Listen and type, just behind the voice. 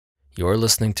You're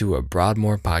listening to a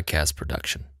Broadmoor podcast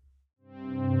production.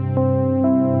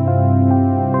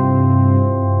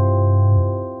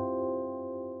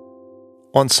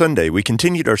 On Sunday, we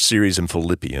continued our series in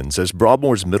Philippians as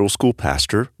Broadmoor's middle school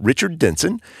pastor, Richard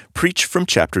Denson, preached from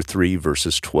chapter 3,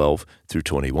 verses 12 through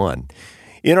 21.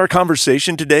 In our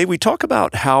conversation today, we talk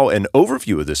about how an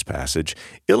overview of this passage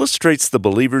illustrates the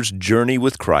believer's journey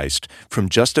with Christ from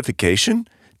justification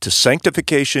to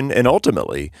sanctification and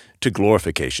ultimately to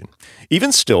glorification.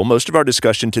 Even still, most of our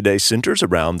discussion today centers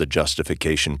around the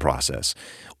justification process,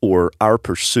 or our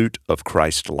pursuit of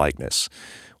Christ-likeness.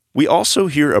 We also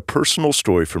hear a personal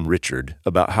story from Richard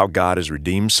about how God has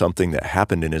redeemed something that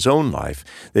happened in his own life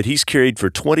that he's carried for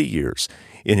 20 years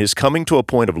in his coming to a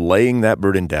point of laying that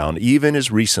burden down even as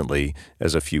recently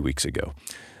as a few weeks ago.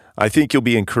 I think you'll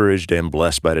be encouraged and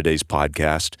blessed by today's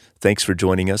podcast. Thanks for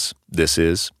joining us. This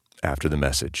is After the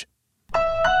Message.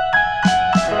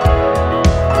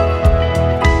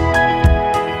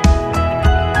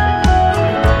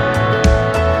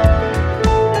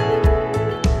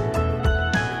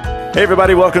 Hey,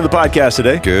 everybody, welcome to the podcast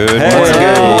today. Good morning.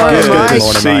 Good to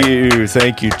Mike. see you.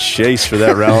 Thank you, Chase, for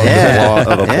that round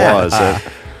of applause.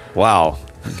 Wow.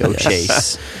 Go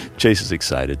Chase. Chase is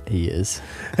excited. He is.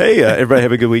 Hey, everybody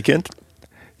have a good weekend?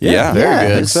 Yeah, very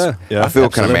good. I think so. Yeah, I feel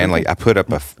kind of absolutely. manly. I put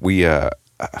up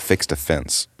I fixed a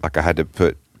fence. Like I had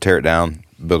to tear it down,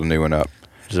 build a new one up.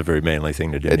 It's a very manly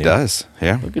thing to do. It does.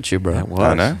 Yeah. Look at you, bro.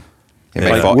 I know. It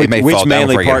may Like, fall, it may Which fall down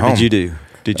manly before I get part home. did you do?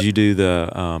 Did you do the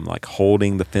like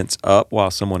holding the fence up while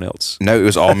someone else? No, it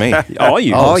was all me. All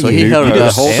you. Oh, So you did held the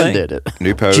it whole and thing. did it.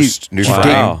 New post, new Did you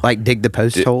frame. Wow. dig the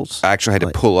post holes? I actually had to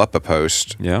Like- pull up a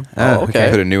post, Yeah. Oh,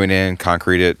 okay. put a new one in,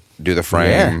 concrete it, do the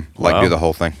frame, Wow. do the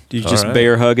whole thing. Did you All just right.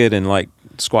 bear hug it and like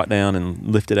squat down and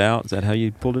lift it out? Is that how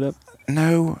you pulled it up?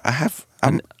 No, I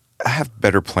have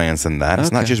better plans than that.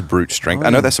 It's not Okay. just brute strength.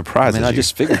 I know that surprises I you.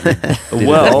 just figured.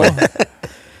 Well,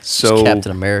 so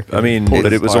Captain America. I mean, Pulled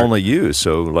but it it was apart. only you.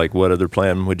 So, like, what other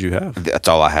plan would you have? That's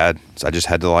all I had. So I just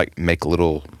had to like make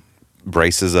little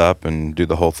braces up and do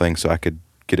the whole thing so I could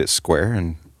get it square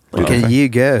and do Look the at thing. you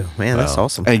go. Man, that's Wow.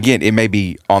 awesome. And again, it may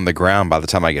be on the ground by the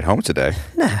time I get home today.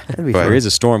 That'd be But- There is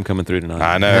a storm coming through tonight.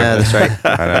 I know. Yeah, that's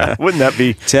right. I know. Wouldn't that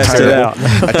be Test it terrible?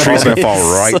 out. A tree's going to fall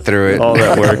right through it. All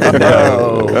that work.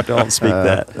 No, don't speak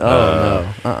that.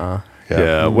 Oh, no.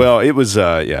 Yeah. Well, it was.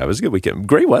 It was a good weekend.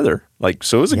 Great weather. Like,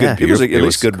 so it was a Yeah. good. It was It at was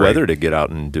least good great. weather to get out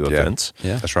and do a Yeah. fence.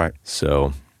 Yeah. That's right.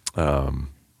 So,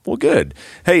 well, good.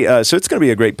 Hey, so it's going to be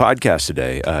a great podcast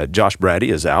today. Josh Brady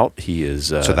is out. He is.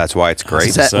 So that's why it's great.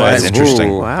 Is that- That's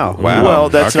interesting. Ooh. Wow. Wow. Well,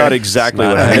 that's Okay. not exactly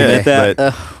Not what I how you meant, meant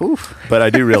that. but I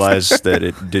do realize that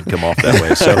it did come off that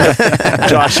way. So,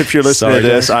 Josh, if you're listening to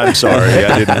this, I'm sorry.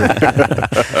 I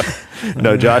didn't.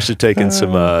 No, Josh has taken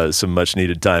some much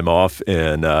needed time off,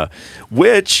 and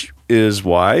which is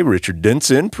why Richard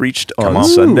Denson preached on on.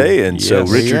 Sunday, and so Yes.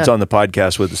 Richard's Yeah. on the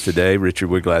podcast with us today. Richard,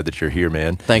 we're glad that you're here,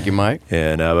 man. Thank you, Mike.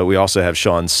 And but we also have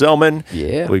Sean Selman.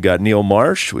 Yeah. We've got Neil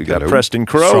Marsh. We've got Hello. Preston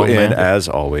Crow, Strong and man. as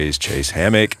always, Chase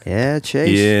Hammock Yeah,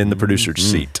 Chase. in the producer's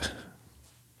seat.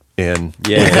 And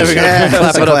Yeah. There we go. Yeah,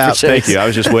 Clap it up clap. for Chase. thank you. I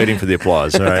was just waiting for the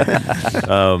applause. All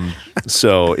right.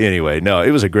 So anyway, no, it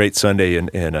was a great Sunday,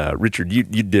 and Richard, you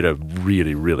did a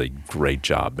really, really great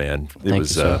job, man. It Thank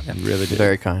was you, sir. Really did.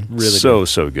 Very kind. Really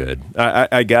so good.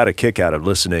 I got a kick out of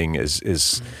listening as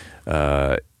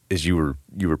you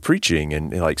were preaching,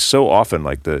 and like so often,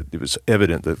 like it was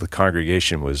evident that the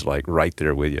congregation was like right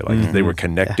there with you, like they were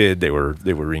connected, they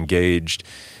were engaged.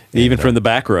 Even And, from the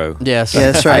back row. Yes.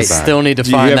 Yeah, that's right. I still need to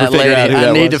Did you find ever that figure out lady. who I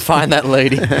that need to was? find that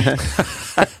lady.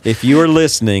 If you are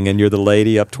listening and you're the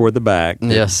lady up toward the back, that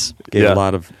Yes. gave Yeah. a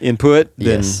lot of input.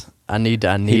 Then Yes. I need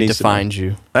to needs to find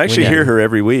you. I actually Yeah. hear her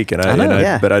every week, and I know,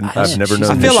 yeah. but I've never She's-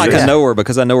 known. I who feel she like is. I know her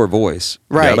because I know her voice.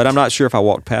 Right. But I'm not sure if I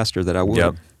walked past her that I would.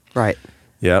 Yep. Right.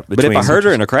 Yeah, But if I heard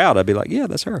her in a crowd, I'd be like, yeah,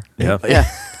 that's her. yeah, Yeah.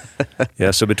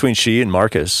 yeah. So between she and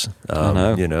Marcus,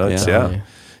 know. it's Yeah.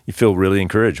 you feel really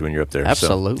encouraged when you're up there.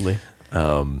 Absolutely.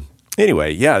 So,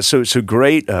 anyway, yeah. So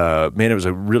great, man. It was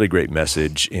a really great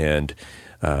message, and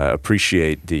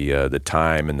appreciate the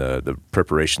time and the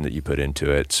preparation that you put into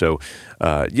it. So,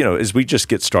 as we just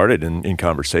get started in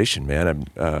conversation, man.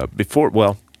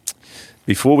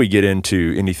 Before we get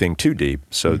into anything too deep,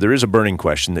 so there is a burning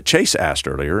question that Chase asked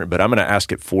earlier, but I'm going to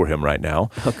ask it for him right now.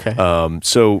 Okay.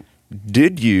 So,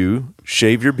 did you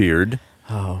shave your beard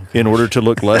in order to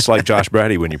look less like Josh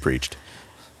Brady when you preached?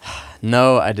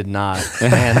 No, I did not.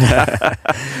 And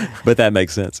But that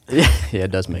makes sense. yeah,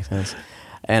 it does make sense.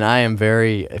 And I am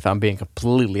very, if I'm being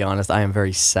completely honest, I am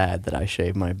very sad that I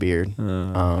shaved my beard.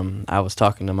 I was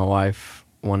talking to my wife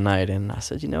one night, and I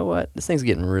said, you know what, this thing's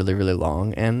getting really, really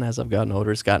long. And as I've gotten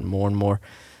older, it's gotten more and more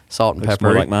salt and Looks pepper.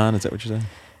 more like mine. Is that what you're saying?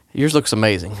 Yours looks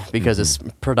amazing because it's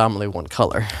predominantly one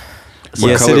color.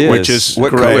 Yes, color- it is. Which is What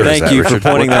great. color is Thank that, you for Richard?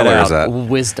 pointing What that color out. is that?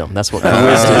 Wisdom. That's what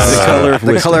Wisdom. It's the color of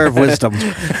The wisdom. color of wisdom.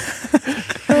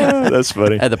 That's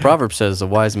funny. The proverb says the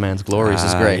wise man's glory is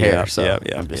his gray hair. yeah, So yeah,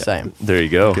 I'm just yeah. saying. There you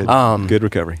go. Good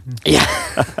recovery. Yeah,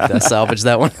 I salvaged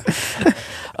that one.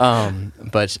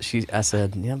 But I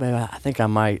said, yeah, babe, I think I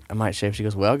might shave. She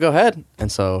goes, well, go ahead.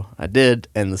 And so I did.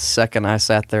 And the second I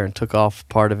sat there and took off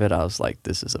part of it, I was like,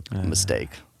 this is a mistake.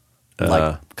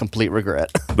 Like complete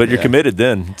regret. But you're committed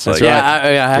then. It's That's like, right. I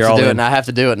have You're to all do it, in. and I have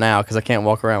to do it now because I can't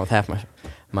walk around with half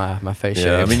my face shaved.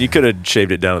 Yeah, I mean, you could have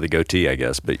shaved it down to the goatee, I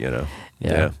guess, but Yeah.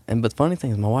 And but the funny thing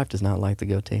is, my wife does not like the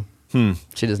goatee.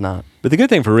 She does not. But the good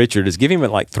thing for Richard is give him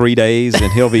it like 3 days, and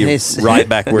he'll be He's- right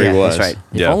back where Yeah, he was. that's right.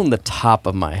 If Yeah. only the top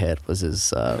of my head was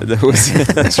his. That was-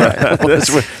 that's right. that's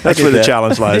where the that.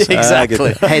 challenge lies.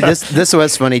 Exactly. Hey, this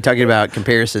was funny talking about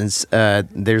comparisons.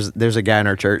 There's a guy in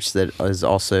our church that is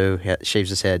also shaves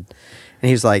his head, and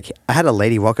he was like, I had a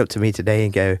lady walk up to me today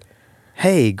and go,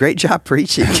 hey, great job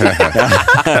preaching.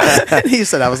 And he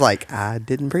said, I was like, I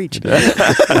didn't preach.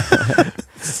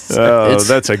 Oh, It's-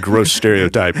 that's a gross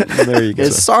stereotype. there you go.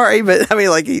 Sorry, but I mean,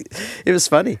 like, it was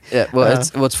funny. Yeah, well,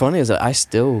 what's funny is that I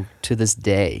still, to this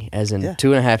day, as in Yeah.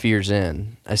 2.5 years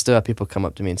in, I still have people come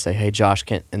up to me and say, "Hey, Josh,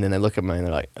 and then they look at me and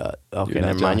they're like, "Okay, You're not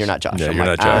never mind, you're not Josh." Yeah, I'm you're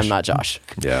like, not Josh. I'm not Josh.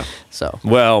 Yeah. So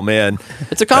Well, man,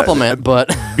 it's a compliment,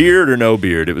 but beard or no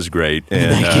beard, it was great.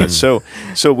 And so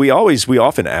we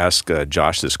often ask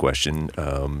Josh this question,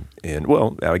 and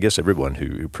well, I guess everyone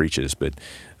who preaches, but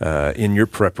in your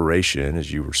preparation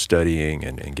as you were studying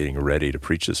and getting ready to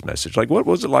preach this message, like what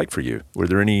was it like for you? Were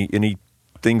there any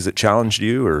things that challenged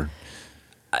you, or?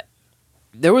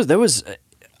 there was.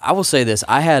 I will say this: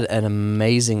 I had an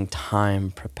amazing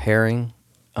time preparing,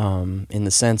 in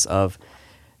the sense of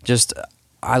just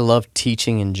I love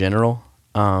teaching in general.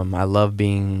 I love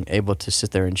being able to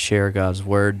sit there and share God's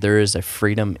word. There is a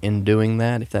freedom in doing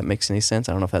that, if that makes any sense.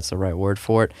 I don't know if that's the right word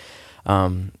for it.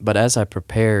 But as I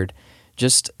prepared,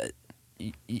 just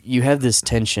you have this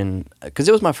tension, because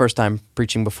it was my first time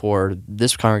preaching before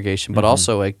this congregation, but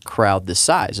also a crowd this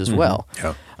size as well.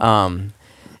 Yeah.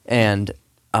 And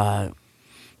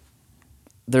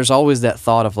there's always that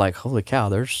thought of like, holy cow,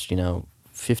 there's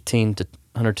 1,500 to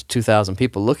 100 to 2,000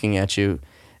 people looking at you,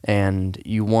 and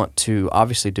you want to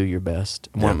obviously do your best.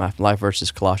 One of my life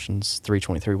verses, Colossians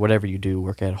 3:23, whatever you do,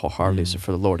 work at it wholeheartedly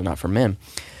for the Lord and not for men.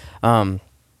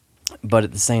 But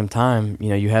at the same time,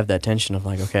 you have that tension of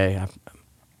like, okay,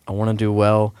 I want to do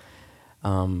well,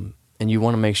 and you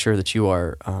want to make sure that you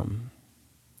are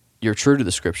you're true to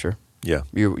the Scripture. Yeah.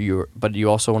 But you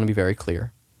also want to be very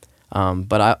clear.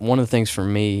 But one of the things for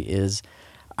me is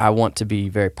I want to be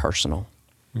very personal.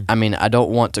 I mean, I don't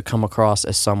want to come across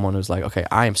as someone who's like, okay,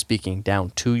 I am speaking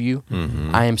down to you.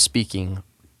 I am speaking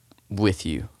with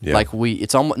you. Yeah. Like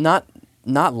it's almost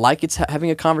not like it's having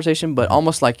a conversation, but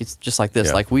almost like it's just like this.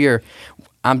 Yeah. Like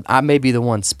I may be the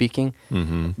one speaking,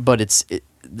 but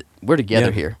we're together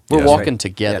Yeah. here. We're Yeah. walking Right.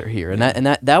 together Yeah. here, and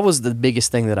that was the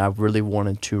biggest thing that I really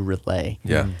wanted to relay.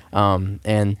 Yeah.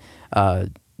 And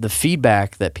the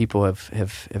feedback that people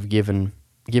have given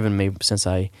me since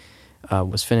I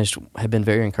was finished have been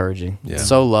very encouraging. Yeah.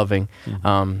 So loving.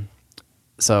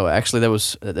 So actually,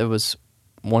 there was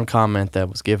one comment that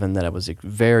was given that was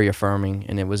very affirming,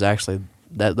 and it was actually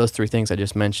those three things I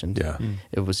just mentioned. Yeah.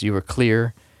 It was you were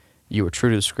clear, you were true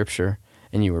to the Scripture,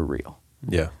 and you were real.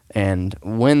 Yeah. And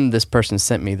when this person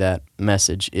sent me that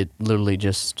message, it literally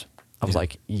just, I was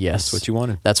like, yes. That's what you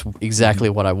wanted. That's exactly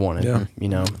what I wanted, Yeah.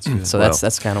 So Well-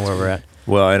 that's kind of where we're at.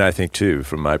 Well, and I think too,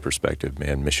 from my perspective,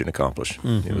 man, mission accomplished.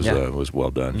 It was Yeah. was well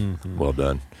done, well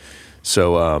done.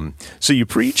 So, so you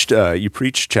preached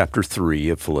chapter 3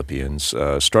 of Philippians,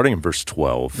 starting in verse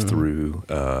 12 through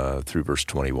verse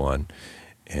 21,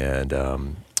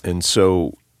 and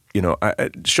so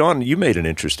Sean, you made an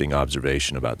interesting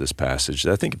observation about this passage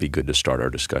that I think it'd be good to start our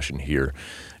discussion here,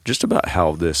 just about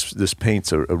how this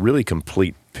paints a really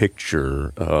complete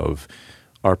picture of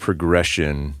our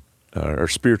progression. Our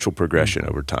spiritual progression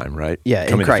over time, right? Yeah,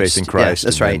 Coming in Christ. to faith in Christ. Yeah,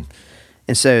 that's and right. then-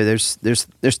 And so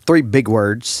there's three big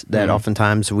words that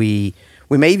oftentimes we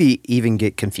maybe even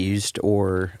get confused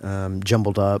or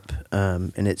jumbled up,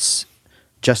 and it's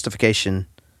justification,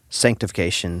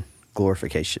 sanctification,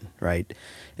 glorification, right?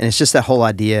 And it's just that whole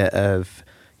idea of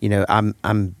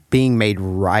I'm being made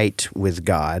right with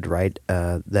God, right?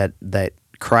 That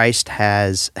Christ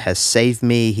has saved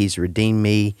me, He's redeemed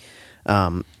me.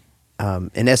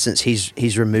 In essence,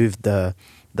 he's removed the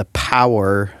the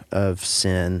power of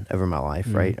sin over my life,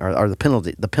 right? Or the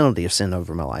penalty of sin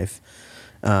over my life.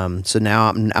 So now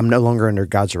I'm no longer under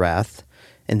God's wrath.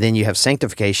 And then you have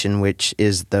sanctification, which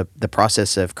is the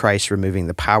process of Christ removing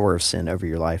the power of sin over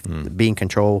your life, being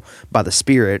controlled by the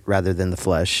Spirit rather than the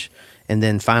flesh. And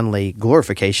then finally,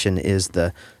 glorification is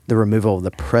the removal of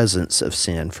the presence of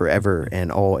sin forever and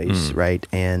always, right?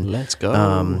 And let's go.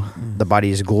 The body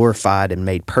is glorified and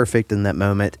made perfect in that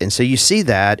moment. And so you see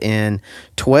that in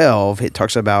 12, it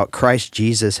talks about Christ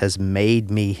Jesus has made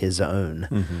me his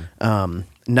own.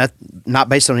 Not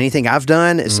based on anything I've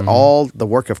done. It's all the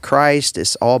work of Christ.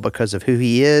 It's all because of who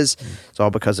he is. It's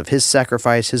all because of his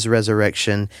sacrifice, his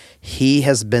resurrection. He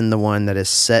has been the one that has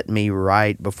set me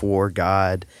right before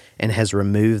God and has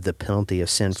removed the penalty of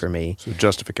sin for me. So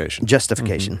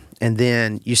justification. And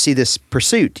then you see this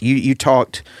pursuit. You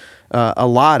talked a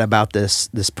lot about this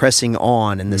pressing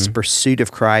on and this pursuit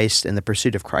of Christ and the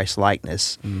pursuit of Christ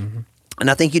likeness. And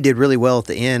I think you did really well at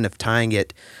the end of tying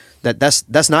it.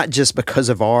 That's not just because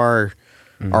of our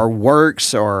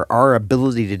works or our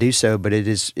ability to do so, but it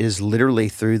is literally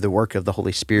through the work of the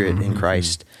Holy Spirit in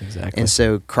Christ. Exactly. And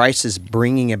so Christ is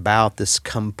bringing about this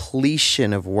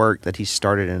completion of work that he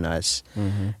started in us,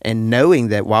 and knowing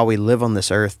that while we live on this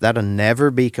earth, that'll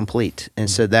never be complete. And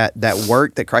so that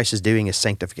work that Christ is doing is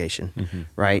sanctification,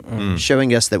 right?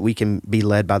 Showing us that we can be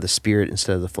led by the Spirit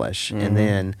instead of the flesh. And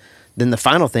then the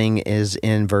final thing is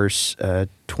in verse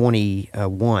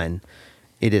 21.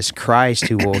 It is Christ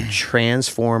who will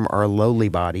transform our lowly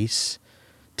bodies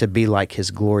to be like his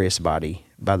glorious body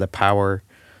by the power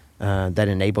that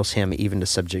enables him even to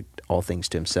subject all things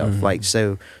to himself. Like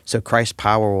so Christ's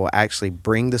power will actually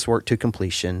bring this work to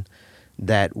completion,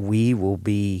 that we will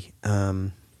be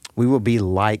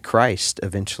like Christ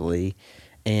eventually,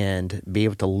 and be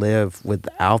able to live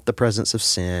without the presence of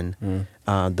sin,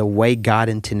 the way God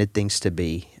intended things to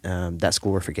be. That's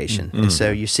glorification. And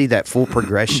so you see that full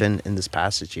progression in this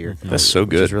passage here. That's so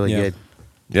good. Which is really good.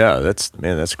 Yeah,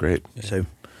 that's great. So,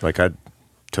 Like, I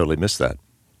totally missed that.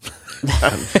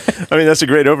 I mean, that's a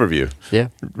great overview. Yeah.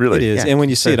 Really. It is. Yeah. And when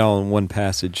you see it all in one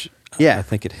passage, I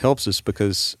think it helps us,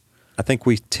 because I think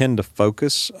we tend to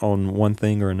focus on one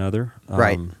thing or another.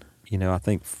 Right. I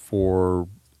think for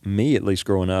me, at least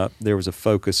growing up, there was a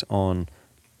focus on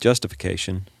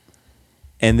justification.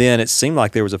 And then it seemed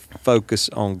like there was a focus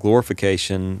on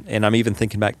glorification. And I'm even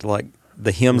thinking back to like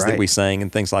the hymns that we sang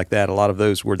and things like that. A lot of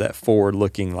those were that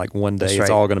forward-looking, like one day it's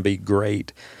all going to be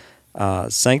great.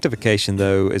 Sanctification,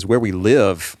 though, is where we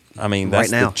live. I mean,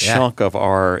 that's the chunk of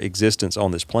our existence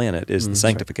on this planet is the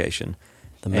sanctification.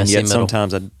 The messy and yet middle.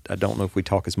 sometimes I don't know if we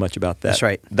talk as much about that. That's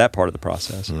right. That part of the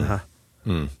process.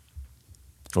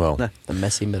 Well, The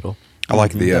messy middle. I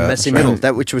like the messy middle,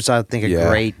 that which was, I think, a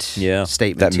great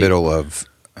statement. that too. middle of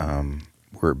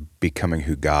we're becoming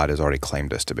who God has already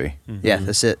claimed us to be. Yeah,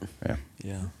 that's it.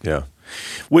 Yeah. yeah.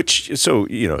 Which, so,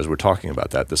 as we're talking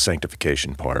about that, the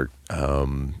sanctification part, I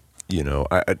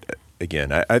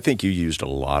think you used a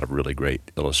lot of really great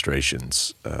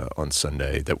illustrations on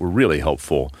Sunday that were really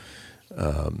helpful,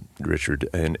 Richard.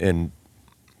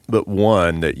 But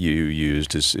one that you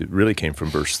used it really came from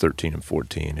verse 13 and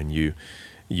 14, and you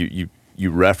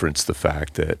referenced the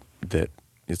fact that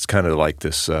it's kind of like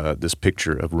this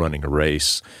picture of running a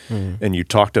race, and you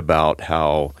talked about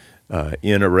how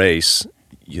in a race,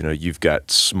 you've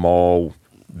got small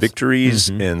victories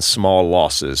and small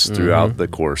losses throughout the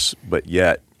course, but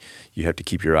yet you have to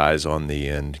keep your eyes on the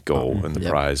end goal and the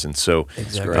prize. And so,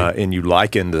 and you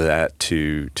likened that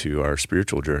to our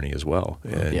spiritual journey as well,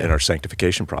 and our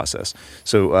sanctification process.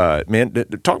 So,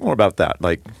 talk more about that.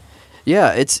 Like,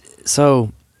 yeah, it's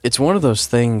one of those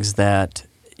things that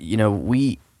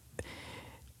we,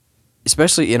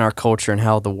 especially in our culture and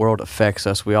how the world affects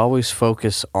us, we always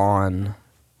focus on,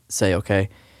 say, okay,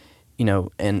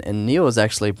 and Neil has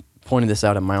actually pointed this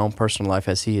out in my own personal life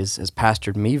as he has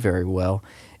pastored me very well,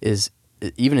 is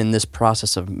even in this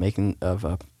process of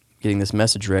getting this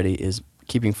message ready, is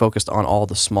keeping focused on all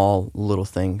the small little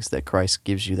things that Christ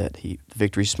gives you, that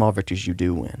small victories you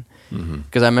do win.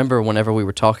 Because I remember whenever we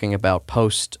were talking about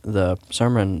post the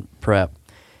sermon prep,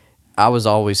 I was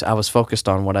focused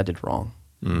on what I did wrong.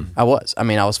 I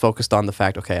was focused on the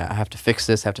fact, okay, I have to fix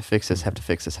this, have to fix this, have to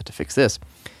fix this, have to fix this.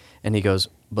 And he goes,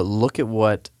 but look at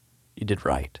what you did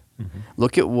right.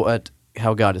 Look at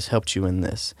how God has helped you in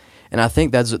this. And I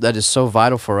think that is so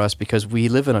vital for us, because we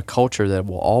live in a culture that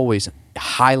will always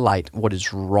highlight what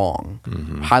is wrong,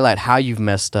 highlight how you've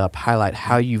messed up, highlight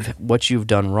what you've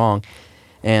done wrong.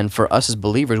 And for us as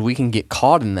believers, we can get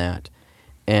caught in that.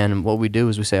 And what we do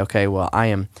is we say, okay, well,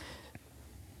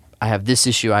 I have this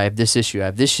issue, I have this issue, I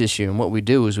have this issue. And what we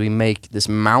do is we make this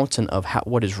mountain of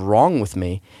what is wrong with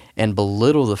me and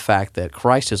belittle the fact that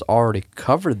Christ has already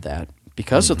covered that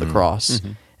because of the cross.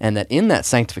 And that in that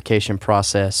sanctification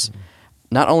process,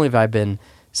 not only have I been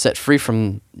set free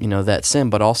from, that sin,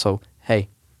 but also, hey,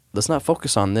 let's not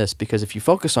focus on this, because if you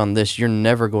focus on this, you're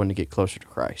never going to get closer to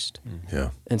Christ. Yeah.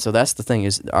 And so that's the thing,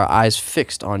 is our eyes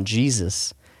fixed on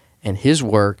Jesus and his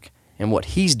work and what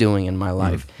he's doing in my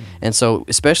life. And so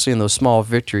especially in those small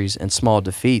victories and small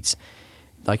defeats,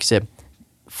 like you said,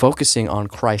 focusing on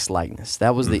Christ likeness.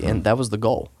 That was the end, that was the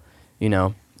goal.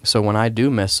 So when I do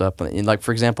mess up, like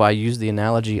for example, I use the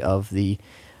analogy of the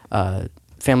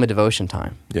family devotion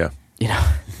time. Yeah.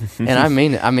 And I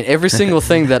mean every single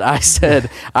thing that I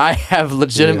said, I have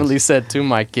legitimately said to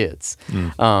my kids.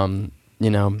 And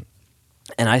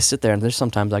I sit there and there's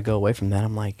sometimes I go away from that,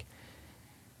 I'm like,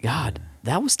 God,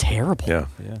 that was terrible. Yeah.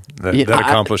 That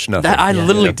accomplished nothing. I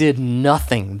literally did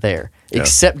nothing there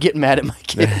except get mad at my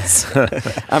kids.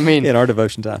 I mean, in our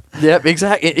devotion time. Yep,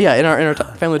 exactly. Yeah, in our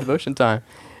family devotion time.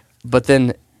 But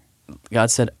then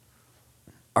God said,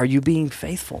 "Are you being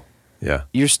faithful?" Yeah.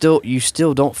 You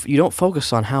still don't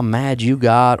focus on how mad you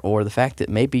got or the fact that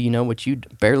maybe what you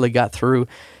barely got through,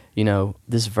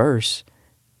 this verse,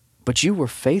 but you were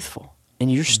faithful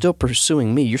and you're still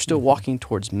pursuing me. You're still walking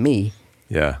towards me.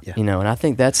 Yeah. And I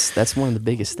think that's one of the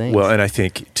biggest things. Well, and I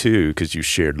think too, because you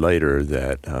shared later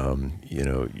that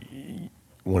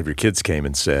one of your kids came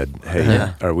and said,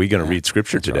 "Hey, are we going to read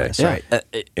Scripture today?" That's right.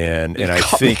 And I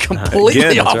caught me think completely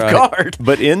again, off guard.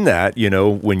 But in that,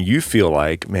 when you feel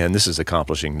like, man, this is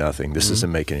accomplishing nothing, this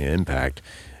isn't making an impact.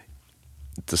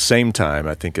 At the same time,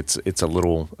 I think it's a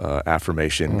little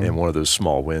affirmation and one of those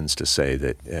small wins to say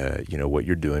that what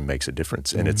you're doing makes a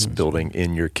difference, and it's building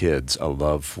in your kids a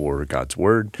love for God's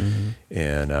Word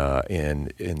and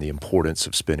the importance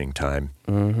of spending time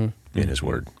in His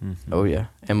Word. Oh yeah,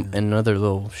 and another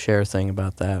little share thing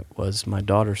about that was my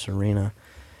daughter Serena.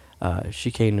 She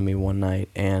came to me one night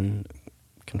and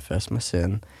confessed my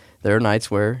sin. There are nights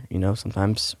where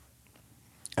sometimes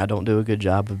I don't do a good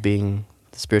job of being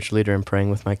the spiritual leader and praying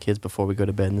with my kids before we go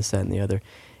to bed and this, that, and the other.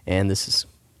 And this is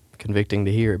convicting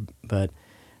to hear, but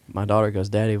my daughter goes,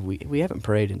 "Daddy, we haven't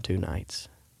prayed in 2 nights."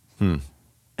 And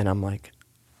I'm like,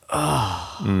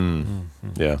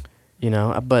 Yeah.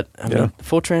 But I mean,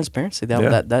 full transparency.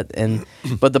 But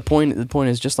the point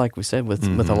is, just like we said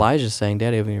with Elijah saying,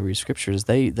 "Daddy, when you read scriptures,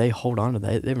 they hold on to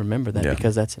that, they remember that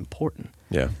because that's important."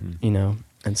 Yeah.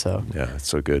 And so It's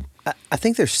so good. I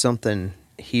think there's something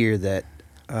here that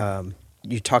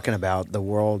you're talking about. The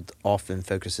world often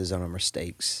focuses on our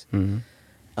mistakes,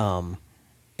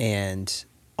 and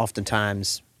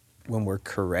oftentimes when we're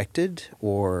corrected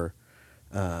or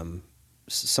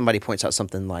somebody points out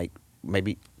something like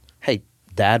maybe, "Hey,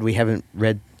 Dad, we haven't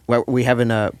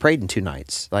prayed in 2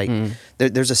 nights." Like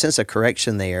there's a sense of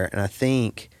correction there, and I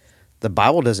think the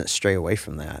Bible doesn't stray away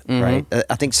from that, right?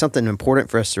 I think something important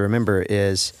for us to remember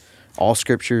is all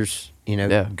scriptures,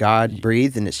 God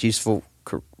breathed, and it's useful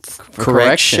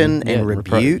correction and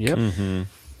rebuke.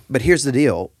 But here's the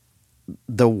deal: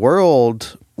 the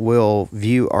world will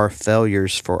view our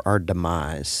failures for our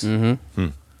demise.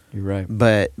 you're right.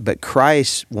 But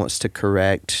Christ wants to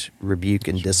correct, rebuke,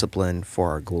 and discipline for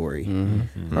our glory,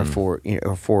 or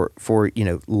for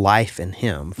life in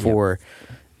Him,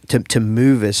 to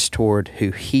move us toward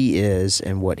who He is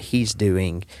and what He's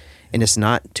doing, and it's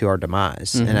not to our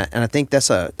demise. And I think that's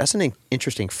an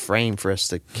interesting frame for us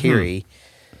to carry.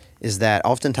 Is that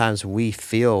oftentimes we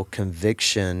feel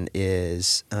conviction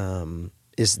is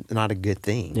not a good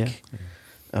thing.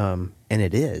 And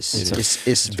it is.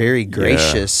 It's very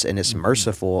gracious and it's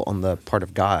merciful on the part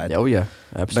of God. Oh yeah,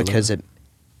 absolutely. Because it,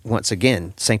 once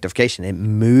again, sanctification, it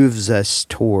moves us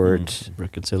toward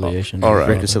reconciliation. All right.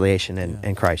 reconciliation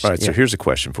and Christ. All right, so here's a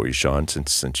question for you, Sean,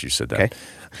 since you said that.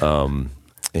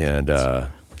 Okay.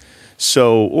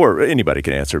 So, or anybody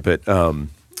can answer,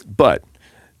 but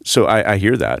so I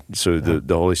hear that. So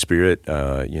the Holy Spirit,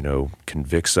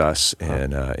 convicts us,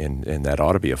 and that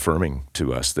ought to be affirming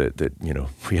to us that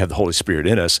we have the Holy Spirit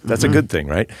in us. That's a good thing,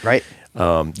 right? Right.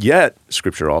 Yet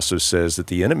Scripture also says that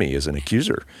the enemy is an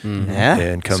accuser,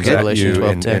 and comes at you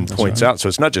and points out. So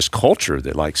it's not just culture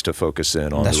that likes to focus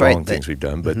in on the wrong things we've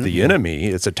done, but the enemy.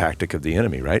 It's a tactic of the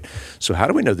enemy, right? So how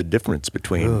do we know the difference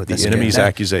between the enemy's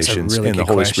accusations and the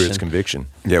Holy Spirit's conviction?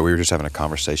 Yeah, we were just having a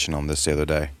conversation on this the other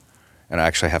day. And I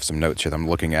actually have some notes here that I'm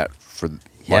looking at from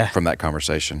that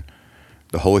conversation.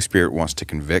 The Holy Spirit wants to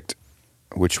convict,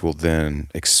 which will then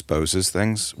exposes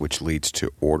things, which leads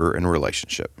to order and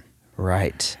relationship.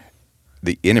 Right.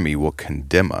 The enemy will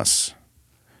condemn us,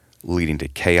 leading to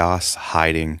chaos,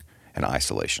 hiding, and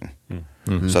isolation.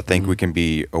 Mm-hmm. So I think we can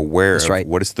be aware That's of right.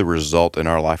 what is the result in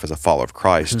our life as a follower of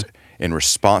Christ. In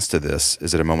response to this,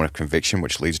 is it a moment of conviction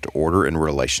which leads to order and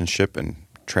relationship and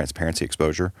transparency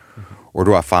exposure? Or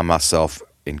do I find myself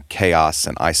in chaos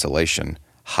and isolation,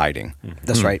 hiding?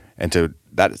 That's right. And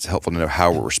that is helpful to know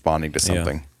how we're responding to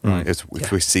something. Right.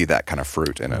 If we see that kind of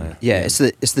fruit in it. Yeah, it's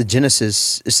the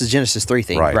Genesis 3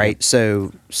 thing, Right. right?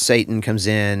 So Satan comes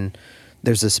in.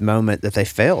 There's this moment that they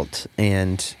failed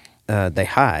and they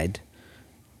hide.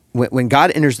 When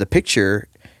God enters the picture,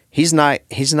 he's not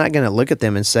going to look at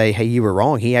them and say, "Hey, you were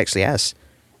wrong." He actually asks,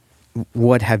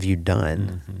 "What have you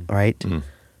done?" Right?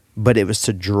 But it was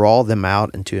to draw them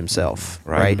out into Himself,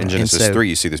 right? In Genesis And so- 3,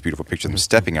 you see this beautiful picture of them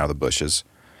stepping out of the bushes.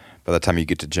 By the time you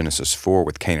get to Genesis 4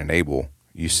 with Cain and Abel,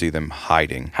 you see them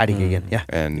hiding again, yeah.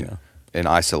 and in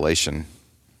isolation,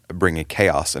 bringing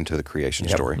chaos into the creation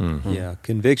story. Yeah,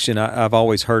 conviction. I've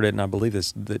always heard it, and I believe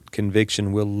this, that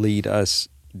conviction will lead us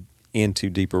into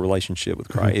deeper relationship with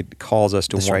Christ. It calls us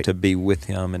to That's want right. to be with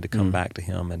Him and to come back to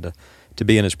Him and to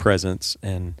be in His presence.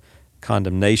 And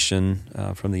condemnation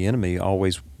from the enemy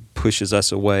always pushes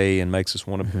us away and makes us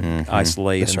want to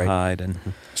isolate That's and right. hide. And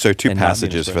So two and not be in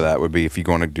passages His for that would be, if you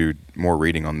want to do more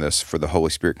reading on this, for the Holy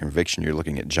Spirit conviction, you're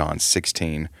looking at John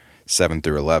 16, 7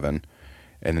 through 11.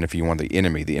 And then if you want the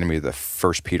enemy of the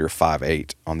 1 Peter 5,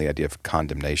 8 on the idea of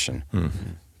condemnation.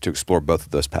 To explore both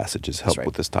of those passages help right.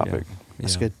 with this topic.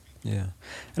 That's good. Yeah,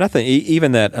 and I think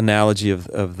even that analogy of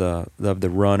the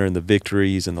runner and the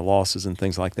victories and the losses and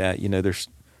things like that.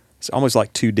 It's almost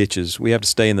like two ditches. We have to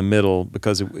stay in the middle,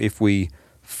 because if we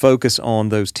focus on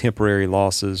those temporary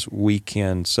losses, we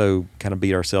can so kind of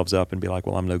beat ourselves up and be like,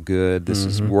 "Well, I'm no good. This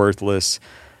is worthless."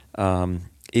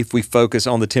 If we focus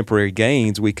on the temporary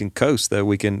gains, we can coast. Though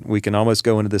we can almost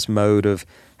go into this mode of,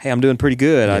 "Hey, I'm doing pretty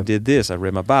good. I did this. I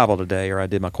read my Bible today, or I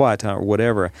did my quiet time, or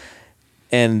whatever."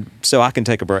 And so I can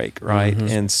take a break, right?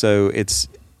 And so it's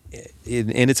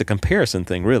a comparison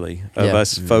thing, really, of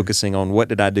us focusing on what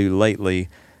did I do lately,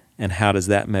 and how does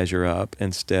that measure up,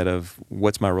 instead of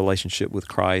what's my relationship with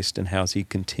Christ and how's He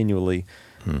continually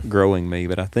growing me.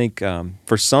 But I think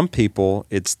for some people,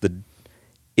 it's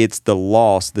the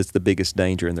loss that's the biggest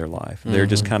danger in their life. They're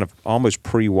just kind of almost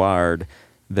pre-wired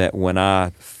that when I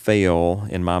fail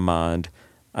in my mind,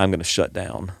 I'm going to shut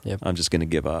down. Yep. I'm just going to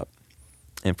give up.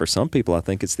 And for some people, I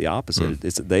think it's the opposite.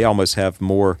 They almost have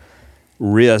more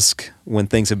risk when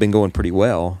things have been going pretty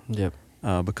well. Yep.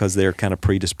 Because they're kind of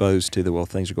predisposed to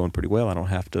things are going pretty well. I don't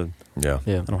have to. Yeah.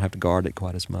 Yeah. I don't have to guard it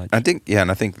quite as much. I think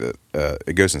that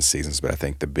it goes in seasons, but I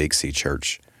think the Big C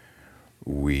Church,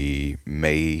 we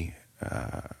may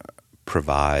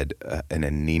provide an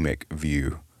anemic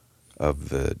view of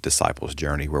the disciples'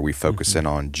 journey, where we focus in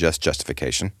on just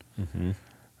justification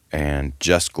and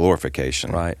just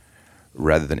glorification, Right.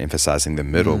 rather than emphasizing the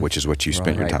middle, which is what you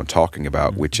spent your Right. time talking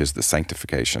about, which is the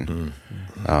sanctification,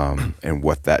 and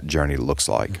what that journey looks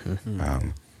like.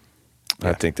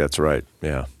 I think that's right.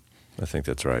 Yeah, I think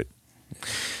that's right.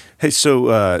 Hey,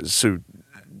 so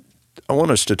I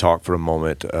want us to talk for a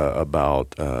moment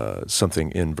about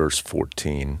something in verse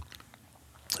 14.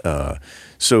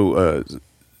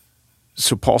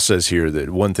 So Paul says here that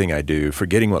one thing I do,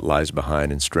 forgetting what lies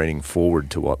behind and straining forward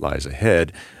to what lies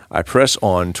ahead, I press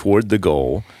on toward the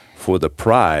goal for the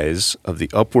prize of the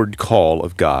upward call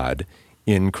of God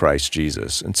in Christ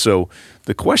Jesus. And so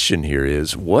the question here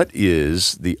is, what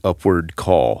is the upward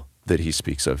call that he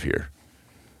speaks of here?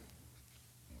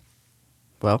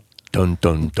 Well, Dun,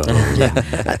 dun,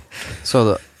 dun.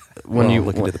 so when you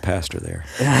looking to the pastor there.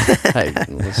 Hey,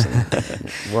 listen,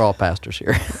 we're all pastors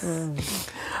here.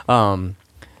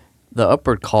 The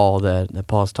upward call that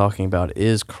Paul's talking about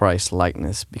is Christ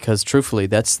likeness, because truthfully,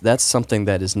 that's something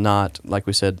that is not, like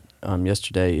we said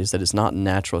yesterday, is that it's not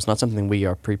natural. It's not something we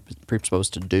are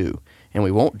predisposed to do, and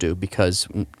we won't do, because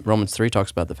Romans 3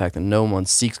 talks about the fact that no one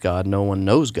seeks God, no one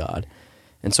knows God,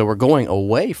 and so we're going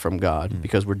away from God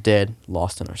because we're dead,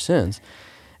 lost in our sins.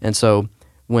 And so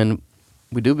when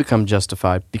we do become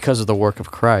justified because of the work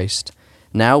of Christ,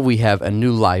 now we have a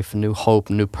new life, a new hope,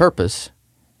 new purpose,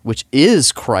 which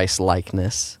is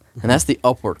Christ-likeness, and that's the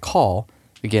upward call.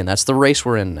 Again, that's the race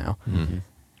we're in now.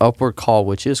 Upward call,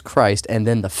 which is Christ, and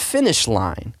then the finish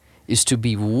line is to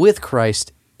be with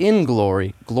Christ in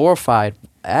glory, glorified,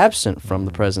 absent from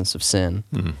the presence of sin.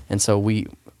 And so we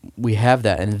have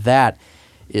that, and that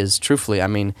is truthfully, I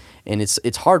mean, and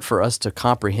it's hard for us to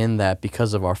comprehend that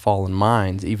because of our fallen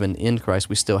minds. Even in Christ,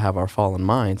 we still have our fallen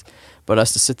minds, but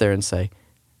us to sit there and say,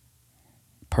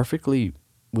 perfectly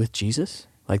with Jesus,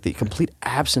 like the complete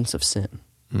absence of sin.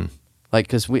 Like,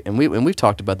 because we've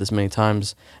talked about this many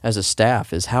times as a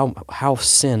staff, is how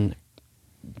sin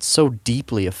so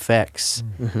deeply affects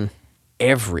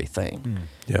everything.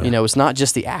 Yeah. You know, it's not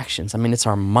just the actions. I mean, it's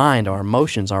our mind, our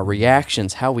emotions, our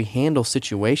reactions, how we handle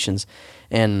situations,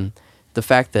 and the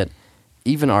fact that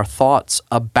even our thoughts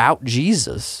about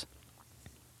Jesus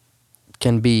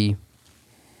can be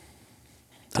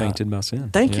Tainted by sin.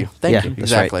 Thank you. Thank Yeah, you.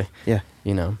 that's right. Exactly. Yeah.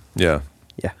 You know. Yeah.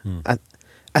 Yeah.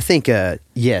 I think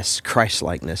yes,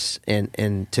 Christ-likeness.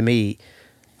 And to me,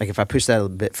 like if I push that a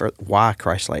little bit further, why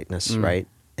Christ-likeness, right?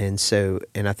 And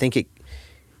I think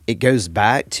it goes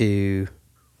back to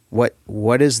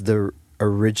what is the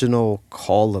original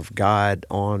call of God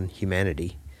on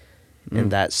humanity? And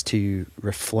that's to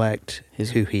reflect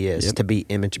who he is, to be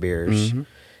image bearers.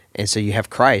 And so you have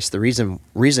Christ. The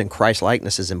reason Christ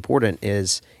likeness is important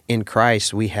is in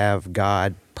Christ we have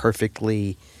God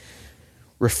perfectly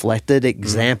reflected,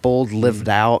 exampled, lived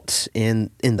out in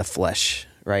the flesh,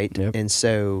 right? Yep. And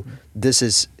so this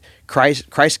is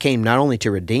Christ came not only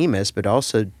to redeem us, but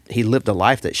also he lived a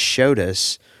life that showed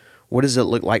us what does it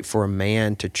look like for a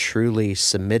man to truly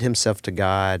submit himself to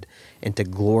God and to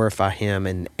glorify him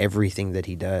in everything that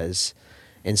he does.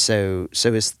 And so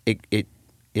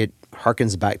it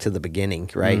harkens back to the beginning,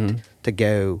 right?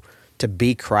 To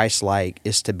be Christ-like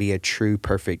is to be a true,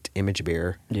 perfect image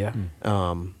bearer. Yeah.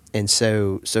 And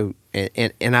so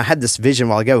I had this vision a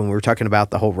while ago when we were talking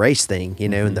about the whole race thing, you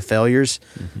know, and the failures,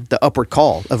 the upward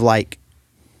call of like,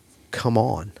 come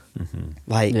on,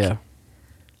 like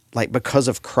because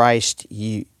of Christ,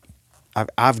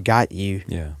 I've got you.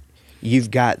 Yeah.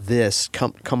 You've got this.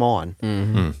 Come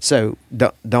on. So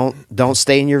don't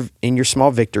stay in your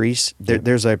small victories.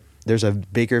 There's a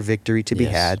bigger victory to be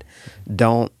had.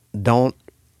 Don't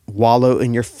wallow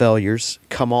in your failures.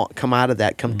 Come out of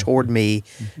that. Come toward me.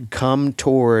 Come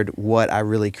toward what I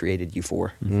really created you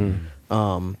for. And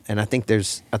I think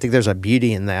there's a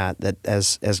beauty in that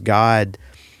as God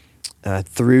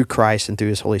through Christ and through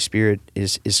His Holy Spirit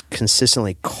is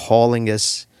consistently calling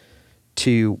us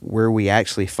to where we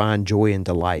actually find joy and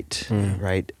delight,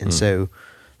 right? And so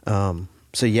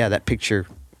yeah, that picture,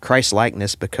 Christ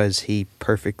likeness, because He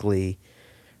perfectly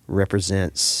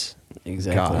represents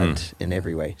God in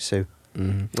every way. So,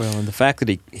 Well, and the fact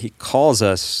that he calls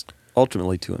us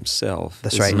ultimately to himself.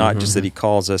 That's is right. not just that he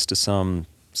calls us to some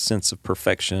sense of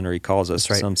perfection or he calls us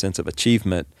to some sense of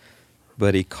achievement,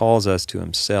 but he calls us to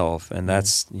himself, and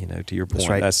that's, to your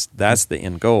point, that's the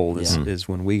end goal is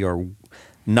when we are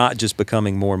not just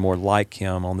becoming more and more like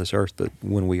him on this earth, but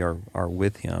when we are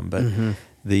with him. But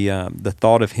the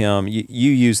thought of him,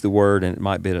 you use the word, and it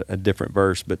might be a different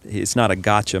verse, but it's not a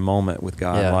gotcha moment with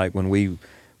God. Yeah. Like when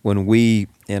we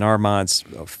in our minds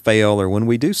fail or when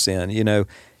we do sin,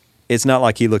 it's not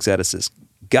like he looks at us as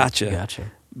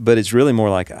gotcha. But it's really more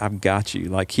like, I've got you.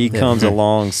 Like he comes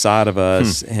alongside of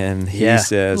us and he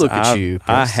says, Look at you,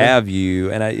 I have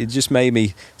you. And it just made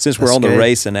me, since we're on the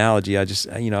race analogy, I just,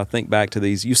 I think back to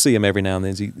these, you see them every now and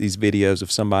then, these videos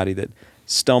of somebody that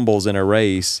stumbles in a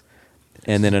race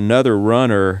and then another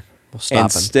runner,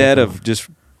 instead of just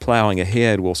plowing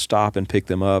ahead, will stop and pick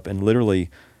them up and literally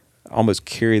almost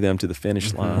carry them to the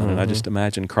finish line. And I just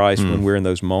imagine Christ when we're in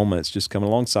those moments just coming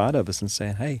alongside of us and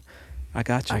saying, hey, I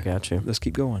got you. Let's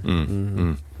keep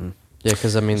going. Yeah,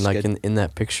 because like in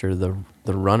that picture, the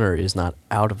runner is not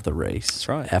out of the race. That's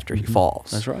right. After he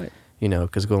falls. That's right.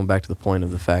 Because going back to the point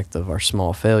of the fact of our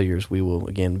small failures, we will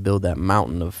again build that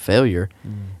mountain of failure,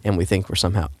 and we think we're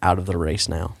somehow out of the race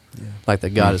now. Yeah. Like that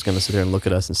God is going to sit there and look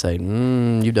at us and say,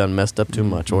 "You done messed up too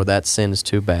much," or that sin is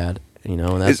too bad.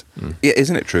 And that's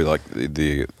isn't it true? Like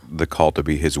the call to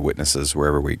be His witnesses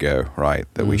wherever we go, right?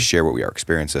 That we share what our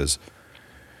experiences.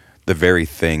 The very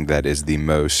thing that is the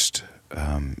most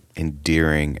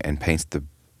endearing and paints the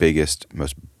biggest,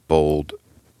 most bold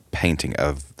painting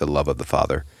of the love of the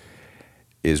Father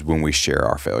is when we share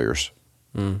our failures.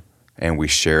 And we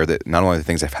share that not only the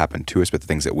things that have happened to us, but the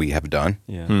things that we have done.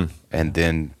 Yeah. And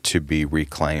then to be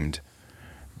reclaimed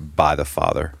by the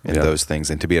Father in those things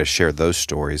and to be able to share those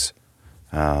stories.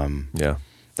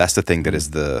 That's the thing that is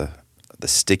the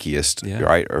stickiest,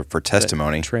 right? Or for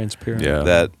testimony. That transparent.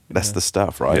 Yeah. That's the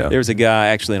stuff, right? Yeah. There was a guy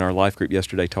actually in our life group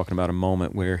yesterday talking about a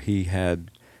moment where he had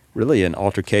really an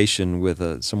altercation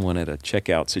with someone at a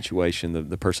checkout situation.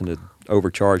 The person had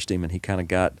overcharged him, and he kind of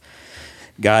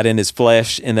got in his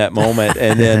flesh in that moment,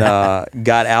 and then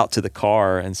got out to the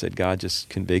car and said God just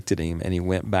convicted him, and he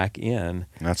went back in.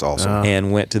 That's awesome.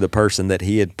 And went to the person that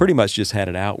he had pretty much just had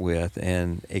it out with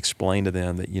and explained to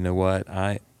them that, you know what,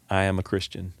 I am a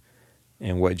Christian.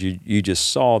 And what you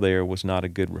just saw there was not a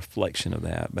good reflection of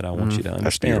that, but I want you to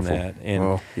understand that.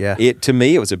 And to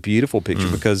me, it was a beautiful picture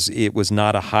because it was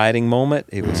not a hiding moment.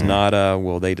 It was not a,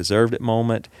 well, they deserved it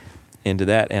moment. into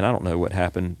that. And I don't know what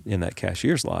happened in that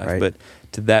cashier's life, Right. but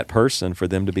to that person, for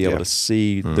them to be able Yeah. to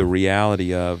see the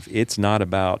reality of it's not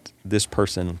about this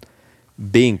person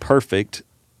being perfect.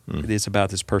 It's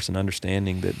about this person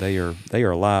understanding that they are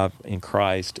alive in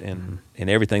Christ, and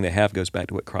everything they have goes back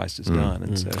to what Christ has done.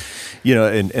 And so,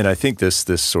 And I think this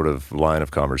sort of line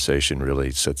of conversation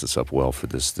really sets us up well for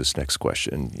this next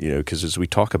question. Because as we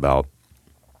talk about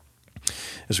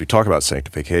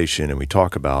sanctification, and we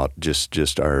talk about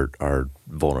just our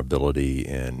vulnerability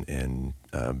and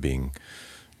being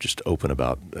just open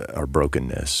about our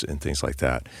brokenness and things like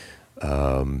that.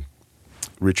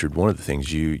 Richard, one of the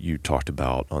things you talked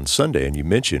about on Sunday and you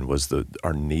mentioned was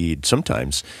our need.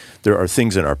 Sometimes there are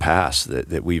things in our past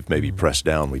that we've maybe pressed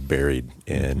down, we buried,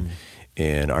 and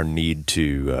our need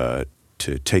to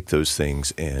take those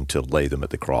things and to lay them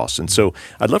at the cross. And so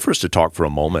I'd love for us to talk for a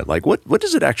moment, like what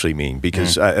does it actually mean?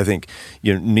 Because I think,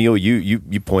 Neil,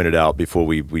 you pointed out before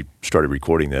we started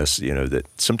recording this, that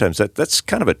sometimes that's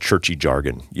kind of a churchy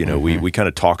jargon. We kind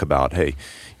of talk about, hey,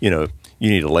 you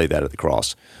need to lay that at the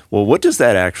cross. Well, what does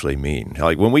that actually mean?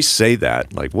 Like when we say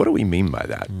that, like what do we mean by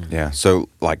that? Yeah. So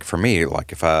like for me,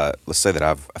 like let's say that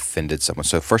I've offended someone.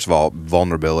 So first of all,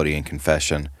 vulnerability and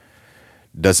confession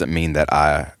doesn't mean that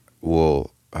I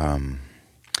will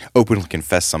openly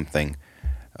confess something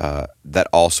that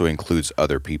also includes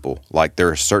other people. Like there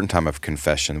are a certain time of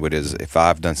confession, which is if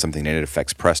I've done something and it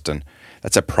affects Preston,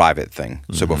 that's a private thing.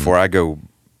 So before I go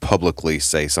publicly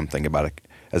say something about it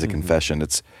as a confession,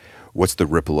 it's what's the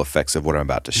ripple effects of what I'm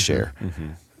about to share.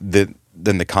 Then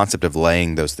the concept of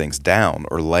laying those things down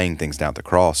or laying things down at the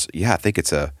cross, I think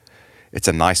it's a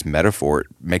nice metaphor. It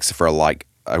makes it for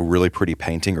a really pretty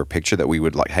painting or picture that we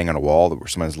would like hang on a wall where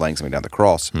someone's laying something down the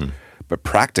cross. But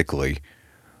practically,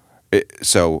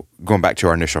 so going back to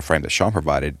our initial frame that Sean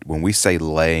provided, when we say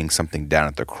laying something down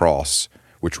at the cross,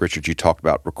 which Richard, you talked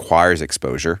about, requires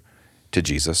exposure to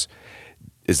Jesus,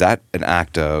 is that an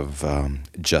act of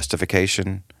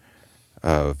justification,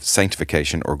 of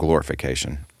sanctification, or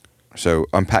glorification? So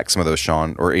unpack some of those,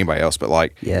 Sean, or anybody else,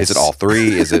 but Yes. is it all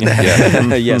three? Is it,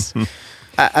 yes.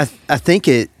 I think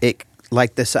it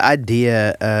like this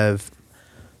idea of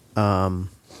I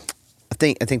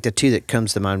think the two that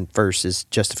comes to mind first is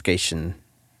justification,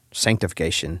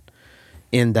 sanctification,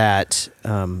 in that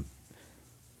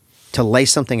to lay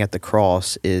something at the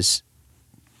cross is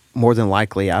more than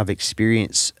likely I've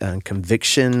experienced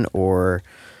conviction or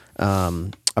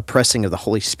a pressing of the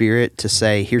Holy Spirit to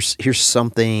say here's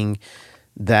something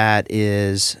that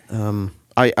is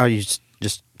I use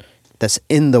just that's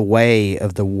in the way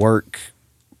of the work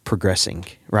progressing,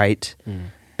 right?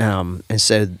 And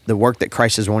so the work that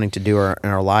Christ is wanting to do in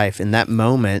our life, in that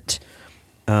moment,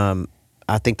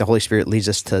 I think the Holy Spirit leads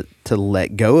us to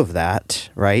let go of that,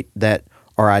 right? That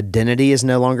our identity is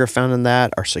no longer found in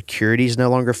that, our security is no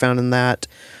longer found in that,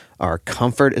 our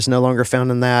comfort is no longer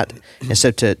found in that. And so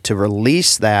to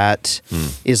release that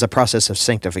is a process of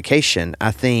sanctification.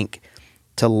 I think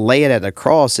to lay it at the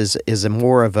cross is a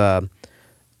more of a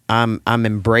I'm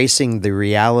embracing the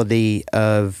reality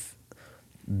of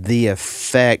the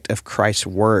effect of Christ's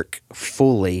work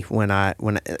fully when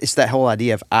it's that whole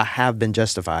idea of I have been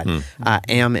justified. I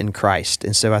am in Christ.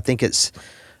 And so I think it's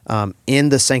in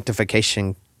the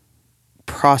sanctification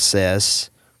process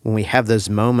when we have those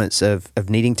moments of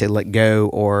needing to let go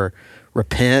or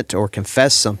repent or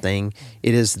confess something,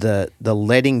 it is the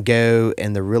letting go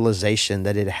and the realization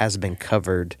that it has been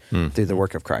covered through the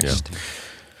work of Christ. Yeah.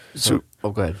 So,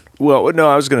 go ahead. Well, no,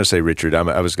 I was going to say, Richard,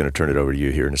 I was going to turn it over to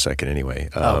you here in a second anyway,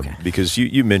 Okay. because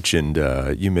you mentioned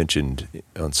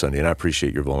on Sunday, and I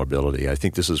appreciate your vulnerability. I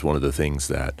think this is one of the things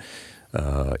that,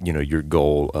 your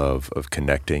goal of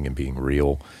connecting and being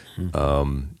real,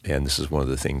 and this is one of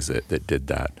the things that did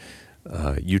that.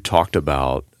 You talked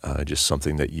about just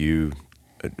something that you,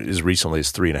 as recently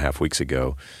as 3.5 weeks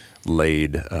ago,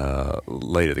 laid at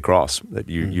the cross, that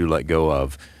you let go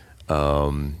of.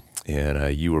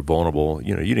 And you were vulnerable.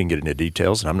 You didn't get into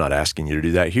details, and I'm not asking you to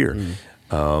do that here.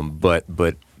 But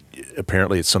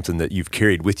apparently it's something that you've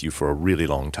carried with you for a really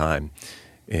long time.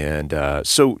 And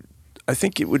so I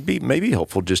think it would be maybe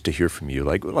helpful just to hear from you.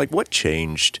 Like what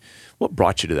changed? What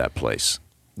brought you to that place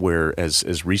where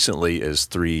as recently as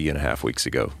 3.5 weeks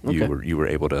ago, you were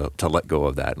able to let go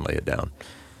of that and lay it down?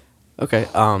 Okay.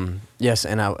 Yes,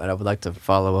 and I would like to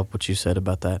follow up what you said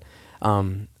about that.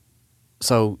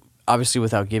 So obviously,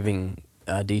 without giving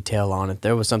detail on it,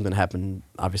 there was something that happened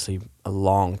obviously a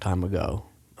long time ago.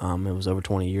 It was over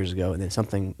 20 years ago, and then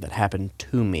something that happened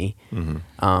to me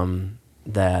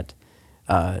that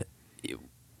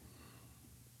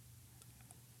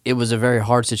it was a very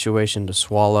hard situation to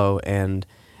swallow. And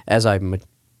as I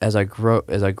as I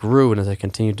grew and as I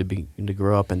continued to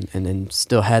grow up and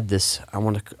still had this, I'm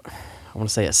going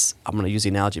to use the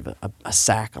analogy of a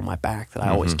sack on my back that I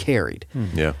always carried.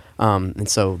 Yeah. And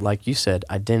so, like you said,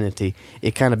 identity,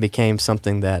 it kind of became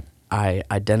something that I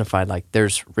identified, like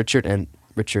there's Richard, and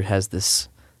Richard has this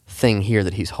thing here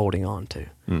that he's holding on to.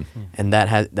 And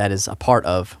that is a part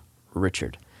of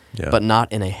Richard, but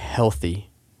not in a healthy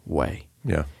way.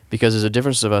 Yeah. Because there's a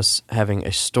difference of us having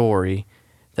a story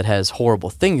that has horrible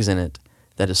things in it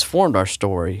that has formed our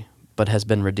story but has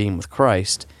been redeemed with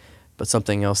Christ, but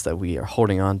something else that we are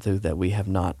holding on to that we have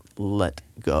not let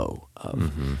go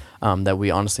of, that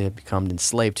we honestly have become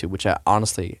enslaved to, which I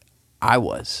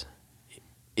was.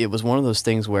 It was one of those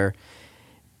things where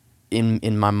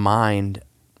in my mind,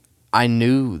 I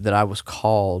knew that I was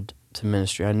called to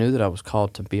ministry. I knew that I was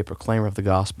called to be a proclaimer of the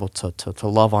gospel, to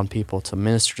love on people, to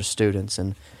minister to students,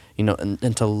 and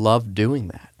and to love doing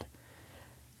that.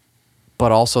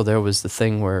 But also there was the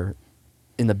thing where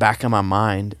in the back of my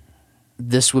mind,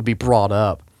 this would be brought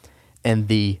up, and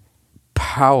the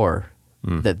power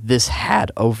that this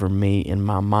had over me in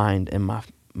my mind and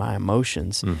my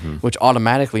emotions, which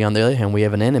automatically, on the other hand, we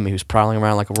have an enemy who's prowling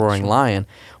around like a roaring lion,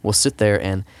 will sit there,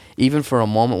 and even for a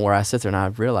moment where I sit there and I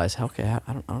realize, okay,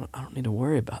 I don't need to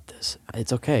worry about this.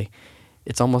 It's okay.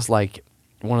 It's almost like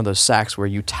one of those sacks where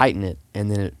you tighten it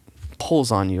and then it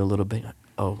pulls on you a little bit.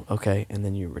 Oh, okay, and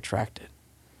then you retract it.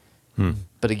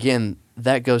 But again,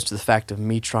 that goes to the fact of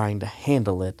me trying to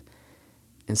handle it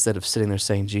instead of sitting there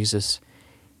saying, Jesus,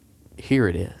 here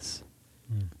it is.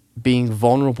 Being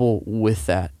vulnerable with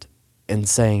that and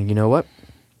saying, you know what?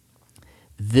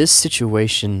 This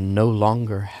situation no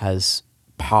longer has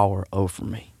power over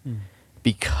me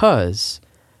because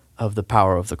of the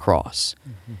power of the cross.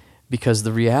 Because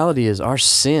the reality is our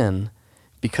sin,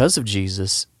 because of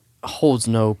Jesus, holds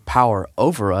no power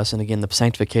over us. And again, the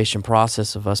sanctification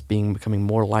process of us becoming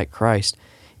more like Christ,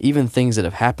 even things that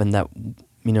have happened that,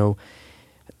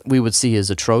 we would see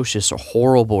as atrocious or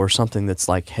horrible or something that's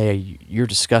like, hey, you're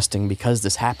disgusting because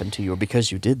this happened to you or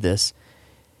because you did this,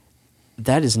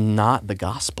 that is not the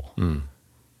gospel.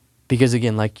 Because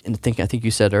again, I think you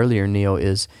said earlier, Neil,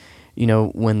 is,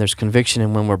 when there's conviction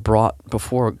and when we're brought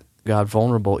before God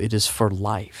vulnerable, it is for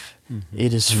life.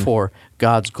 It is for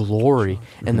God's glory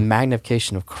and the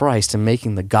magnification of Christ and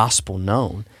making the gospel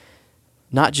known,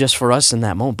 not just for us in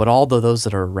that moment, but all those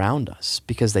that are around us,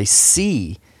 because they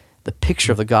see the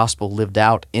picture of the gospel lived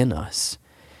out in us.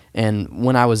 And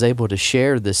when I was able to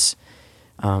share this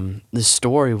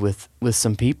story with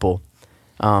some people,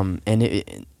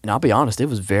 and I'll be honest, it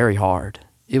was very hard.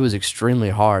 It was extremely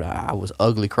hard. I was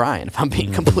ugly crying, if I'm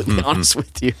being completely honest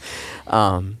with you.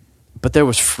 But there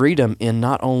was freedom in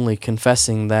not only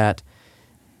confessing that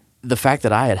the fact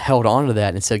that I had held on to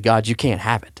that and said, God, you can't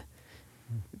have it.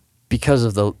 Because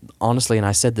of honestly, and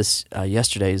I said this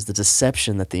yesterday, is the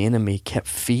deception that the enemy kept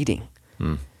feeding.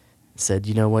 Said,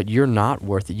 you know what, you're not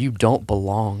worth it. You don't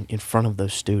belong in front of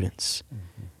those students.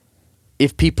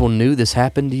 If people knew this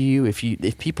happened to you,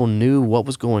 if people knew what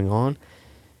was going on,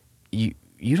 you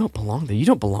don't belong there. You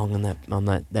don't belong on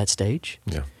that stage.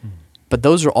 Yeah. But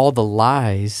those are all the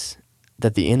lies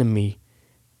that the enemy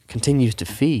continues to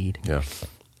feed. Yeah.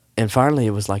 And finally,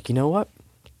 it was like, you know what?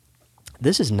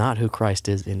 This is not who Christ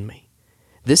is in me.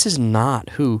 This is not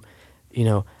who,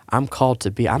 I'm called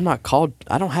to be. I'm not called,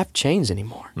 I don't have chains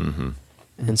anymore.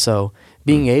 And so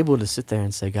being able to sit there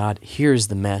and say, God, here's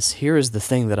the mess. Here is the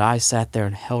thing that I sat there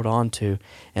and held on to,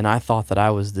 and I thought that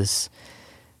I was this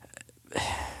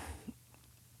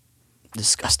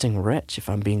disgusting wretch, if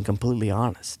I'm being completely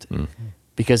honest,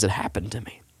 because it happened to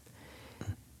me.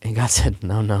 And God said,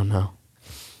 no.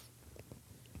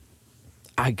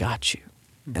 I got you.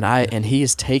 And he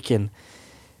has taken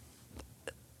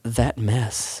that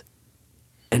mess.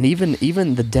 And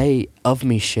even the day of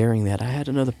me sharing that, I had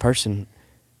another person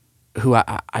who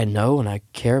I know and I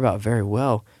care about very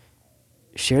well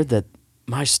shared that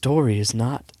my story is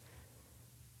not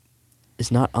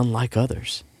unlike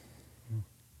others.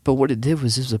 But what it did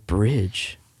was a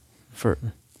bridge for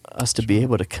us to be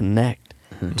able to connect,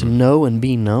 to know and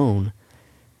be known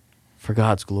for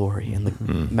God's glory and the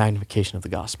magnification of the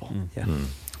gospel. Yeah.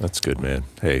 That's good, man.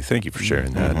 Hey, thank you for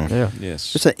sharing that. Yeah.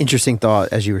 Yes. Just an interesting thought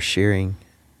as you were sharing.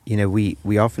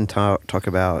 We often talk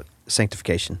about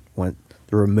sanctification, the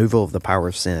removal of the power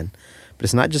of sin. But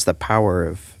it's not just the power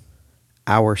of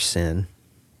our sin.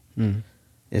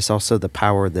 It's also the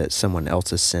power that someone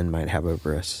else's sin might have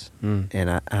over us.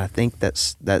 And I think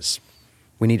that's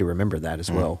we need to remember that as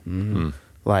well.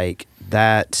 Like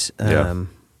that,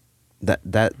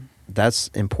 that's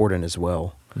important as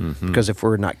well. Because if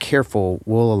we're not careful,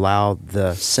 we'll allow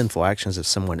the sinful actions of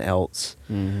someone else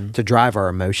to drive our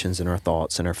emotions and our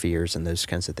thoughts and our fears and those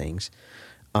kinds of things.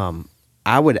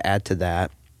 I would add to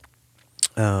that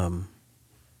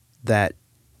that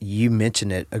you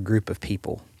mentioned it, a group of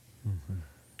people.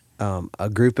 A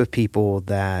group of people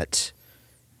that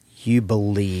you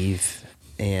believe,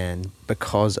 and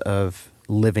because of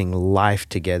living life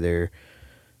together,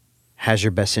 has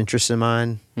your best interest in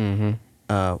mind,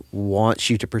 wants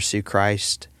you to pursue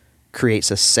Christ, creates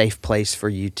a safe place for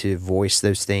you to voice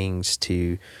those things,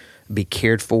 to be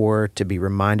cared for, to be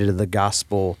reminded of the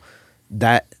gospel.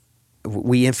 That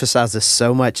we emphasize this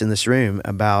so much in this room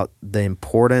about the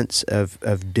importance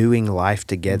of doing life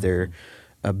together,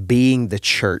 of being the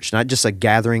church, not just a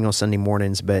gathering on Sunday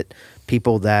mornings, but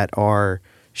people that are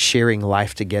sharing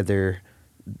life together.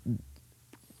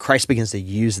 Christ begins to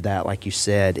use that, like you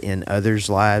said, in others'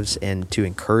 lives and to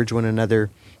encourage one another.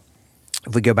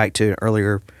 If we go back to an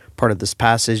earlier part of this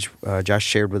passage, Josh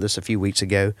shared with us a few weeks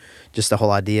ago, just the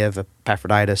whole idea of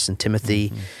Epaphroditus and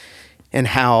Timothy, and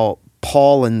how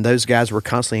Paul and those guys were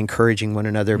constantly encouraging one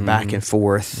another back and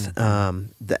forth.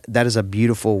 That is a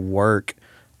beautiful work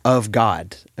of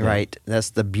God, right?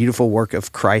 That's the beautiful work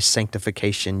of Christ's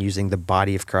sanctification, using the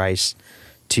body of Christ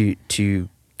to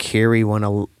carry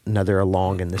one another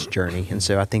along in this journey. And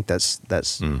so I think that's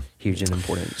huge and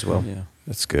important as well. Yeah.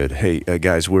 That's good. Hey,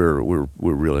 guys, we're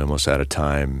really almost out of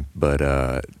time, but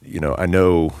I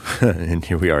know, and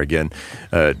here we are again.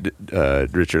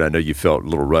 Richard, I know you felt a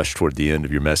little rushed toward the end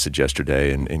of your message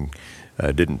yesterday, and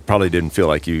probably didn't feel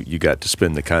like you got to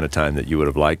spend the kind of time that you would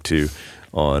have liked to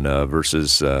on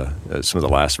verses, some of the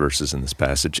last verses in this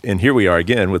passage. And here we are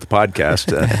again with the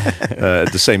podcast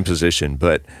at the same position,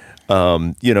 but.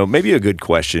 Maybe a good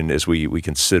question as we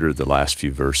consider the last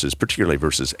few verses, particularly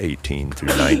verses 18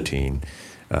 through 19,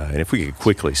 and if we could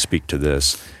quickly speak to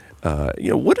this,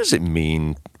 what does it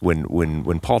mean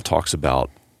when Paul talks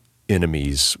about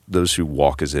enemies, those who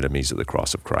walk as enemies of the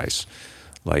cross of Christ?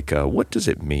 Like, what does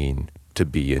it mean to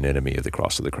be an enemy of the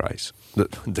cross of the Christ?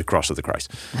 The cross of the Christ.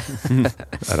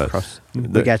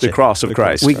 We got you. The cross of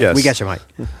Christ. We Yes. got you, Mike.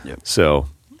 So,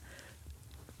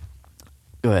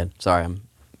 Go ahead. Sorry, I'm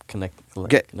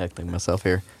connecting myself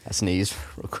here. I sneezed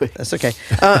real quick. That's okay.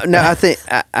 No, I think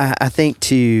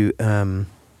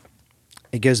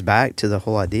it goes back to the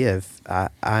whole idea of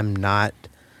I'm not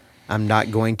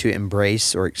going to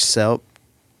embrace or accept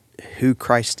who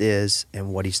Christ is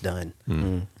and what He's done.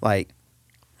 Like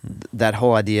that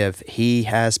whole idea of He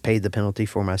has paid the penalty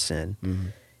for my sin.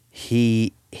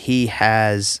 He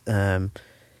has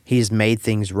He's made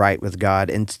things right with God,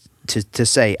 and to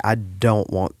say I don't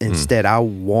want. Instead, I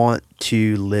want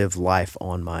to live life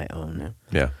on my own.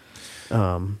 Yeah.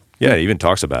 It even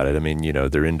talks about it. I mean,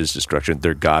 their end is destruction.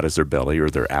 Their God is their belly or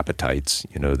their appetites.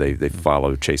 They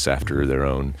chase after their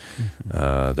own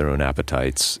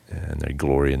appetites, and they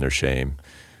glory in their shame,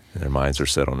 and their minds are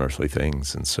set on earthly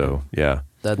things. And so,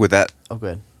 With that, Oh, go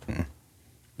ahead.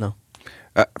 No.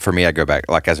 for me, I go back,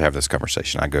 like as I have this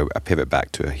conversation, I pivot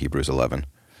back to Hebrews 11,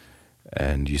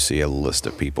 and you see a list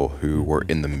of people who were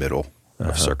in the middle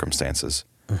of circumstances.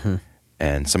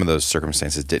 And some of those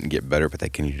circumstances didn't get better, but they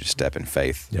continued to step in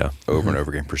faith over and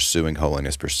over again, pursuing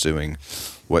holiness, pursuing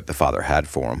what the Father had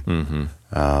for them,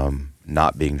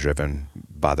 not being driven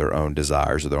by their own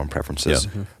desires or their own preferences,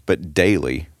 but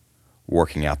daily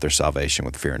working out their salvation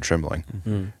with fear and trembling.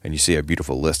 And you see a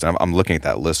beautiful list. And I'm looking at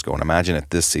that list going, imagine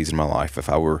at this season of my life, if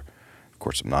I were, of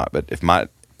course I'm not, but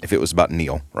if it was about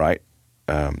Neil, right?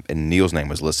 And Neil's name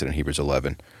was listed in Hebrews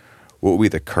 11, what would be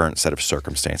the current set of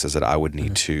circumstances that I would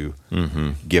need to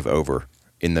give over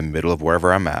in the middle of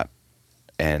wherever I'm at,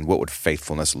 and what would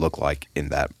faithfulness look like in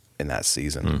that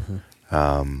season,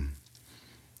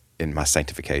 in my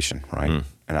sanctification, right?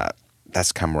 And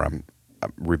that's kind of where I'm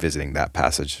revisiting that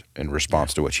passage in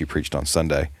response to what you preached on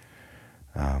Sunday.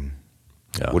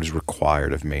 What is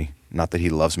required of me? Not that He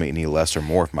loves me any less or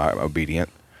more if I'm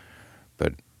obedient,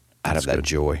 but out of that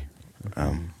joy.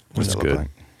 What does that look like?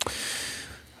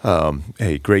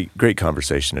 Hey, great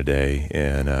conversation today.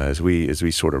 And as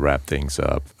we sort of wrap things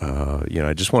up,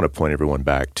 I just want to point everyone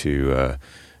back to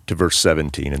verse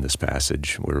 17 in this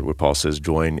passage, where Paul says,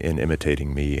 "Join in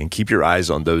imitating me, and keep your eyes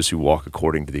on those who walk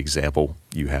according to the example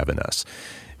you have in us."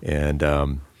 And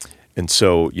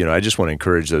so I just want to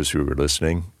encourage those who are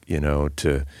listening,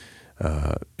 to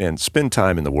and spend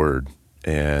time in the Word.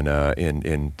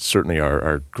 And certainly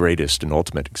our greatest and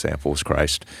ultimate example is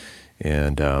Christ.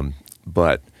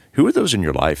 But who are those in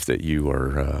your life that you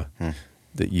are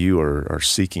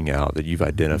seeking out, that you've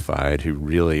identified, who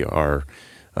really are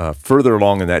further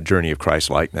along in that journey of Christ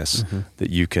likeness that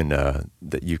you can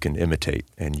imitate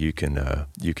and you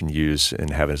can use and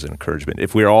have as an encouragement.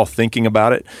 If we're all thinking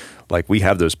about it, like we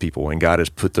have those people, and God has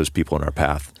put those people in our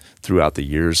path throughout the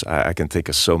years. I can think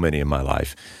of so many in my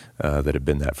life that have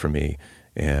been that for me.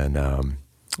 And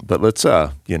but let's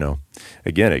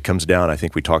again, it comes down. I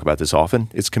think we talk about this often.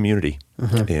 It's community,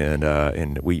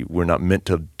 and we're not meant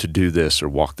to do this or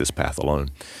walk this path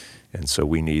alone. And so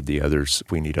we need the others.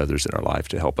 We need others in our life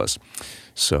to help us.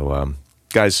 So,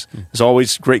 guys, as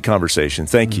always, great conversation.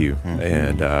 Thank you,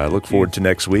 and I look forward to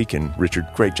next week. And Richard,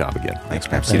 great job again. Thanks,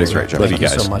 man. You did a great job. Love you guys.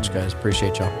 Thank you so much, guys.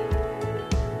 Appreciate y'all.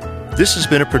 This has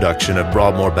been a production of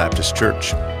Broadmoor Baptist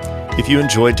Church. If you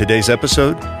enjoyed today's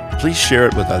episode, please share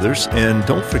it with others, and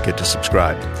don't forget to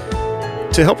subscribe.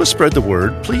 To help us spread the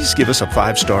word, please give us a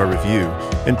 5-star review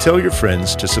and tell your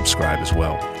friends to subscribe as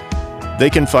well. They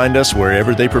can find us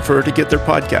wherever they prefer to get their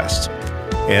podcasts.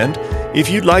 And if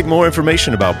you'd like more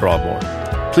information about Broadmoor,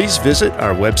 please visit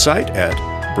our website at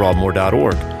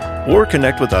broadmoor.org or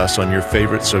connect with us on your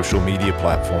favorite social media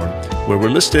platform where we're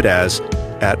listed as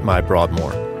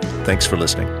 @MyBroadmoor. Thanks for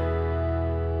listening.